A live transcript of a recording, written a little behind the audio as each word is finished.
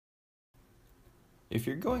If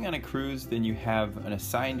you're going on a cruise, then you have an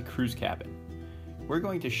assigned cruise cabin. We're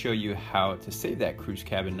going to show you how to save that cruise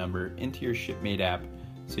cabin number into your Shipmate app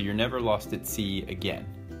so you're never lost at sea again.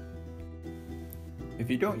 If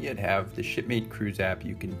you don't yet have the Shipmate Cruise app,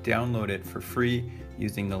 you can download it for free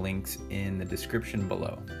using the links in the description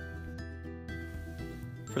below.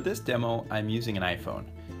 For this demo, I'm using an iPhone,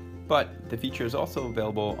 but the feature is also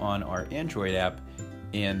available on our Android app,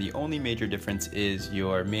 and the only major difference is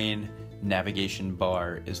your main navigation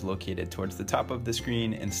bar is located towards the top of the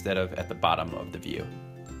screen instead of at the bottom of the view.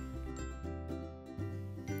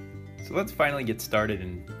 So let's finally get started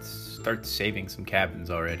and start saving some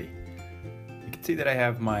cabins already. You can see that I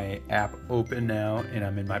have my app open now and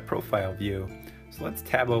I'm in my profile view. So let's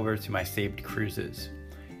tab over to my saved cruises.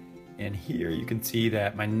 And here you can see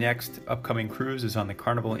that my next upcoming cruise is on the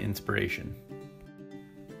Carnival Inspiration.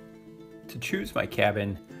 To choose my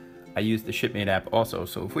cabin, I use the Shipmate app also,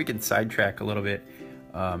 so if we can sidetrack a little bit,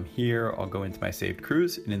 here I'll go into my saved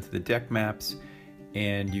cruise and into the deck maps,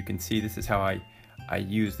 and you can see this is how I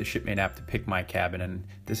use the Shipmate app to pick my cabin, and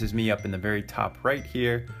this is me up in the very top right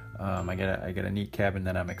here. I got a neat cabin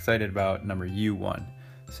that I'm excited about, number U1.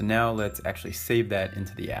 So now let's actually save that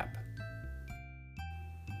into the app.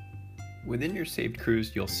 Within your saved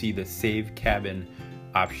cruise, you'll see the Save Cabin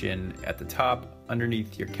option at the top,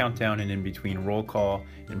 underneath your countdown, and in between roll call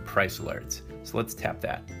and price alerts. So let's tap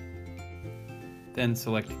that. Then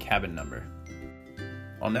select cabin number.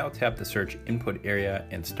 I'll now tap the search input area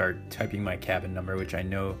and start typing my cabin number, which I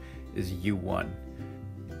know is U1.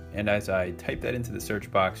 And as I type that into the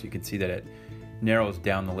search box, you can see that it narrows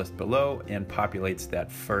down the list below and populates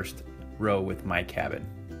that first row with my cabin.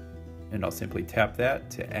 And I'll simply tap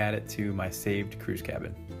that to add it to my saved cruise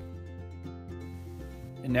cabin.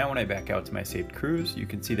 And now when I back out to my saved cruise, you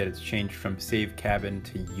can see that it's changed from Save Cabin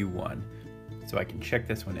to U1. So I can check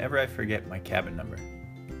this whenever I forget my cabin number.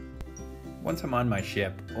 Once I'm on my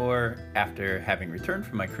ship, or after having returned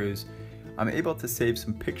from my cruise, I'm able to save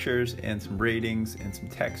some pictures and some ratings and some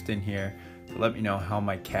text in here to let me know how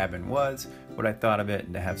my cabin was, what I thought of it,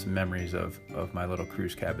 and to have some memories of my little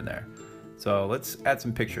cruise cabin there. So let's add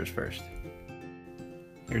some pictures first.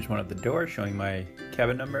 Here's one of the doors showing my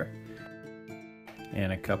cabin number,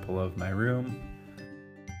 and a couple of my room.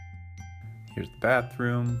 Here's the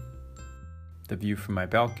bathroom, the view from my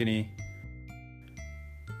balcony,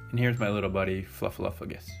 and here's my little buddy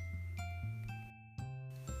Fluffaluffagus.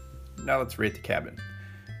 Now let's rate the cabin.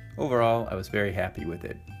 Overall, I was very happy with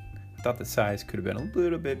it. I thought the size could have been a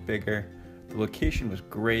little bit bigger, the location was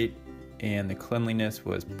great, and the cleanliness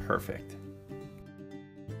was perfect.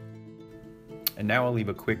 And now I'll leave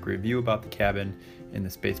a quick review about the cabin in the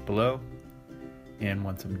space below. And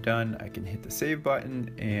once I'm done, I can hit the save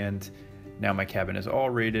button, and now my cabin is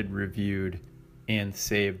all rated, reviewed, and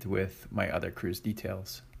saved with my other cruise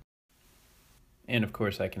details. And of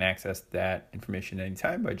course, I can access that information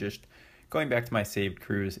anytime by just going back to my saved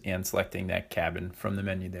cruise and selecting that cabin from the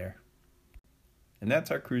menu there. And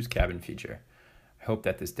that's our cruise cabin feature. I hope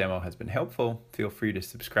that this demo has been helpful. Feel free to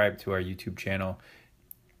subscribe to our YouTube channel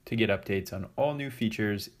to get updates on all new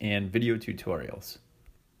features and video tutorials.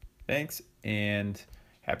 Thanks, and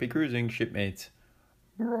happy cruising, shipmates.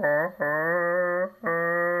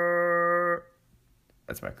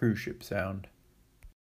 That's my cruise ship sound.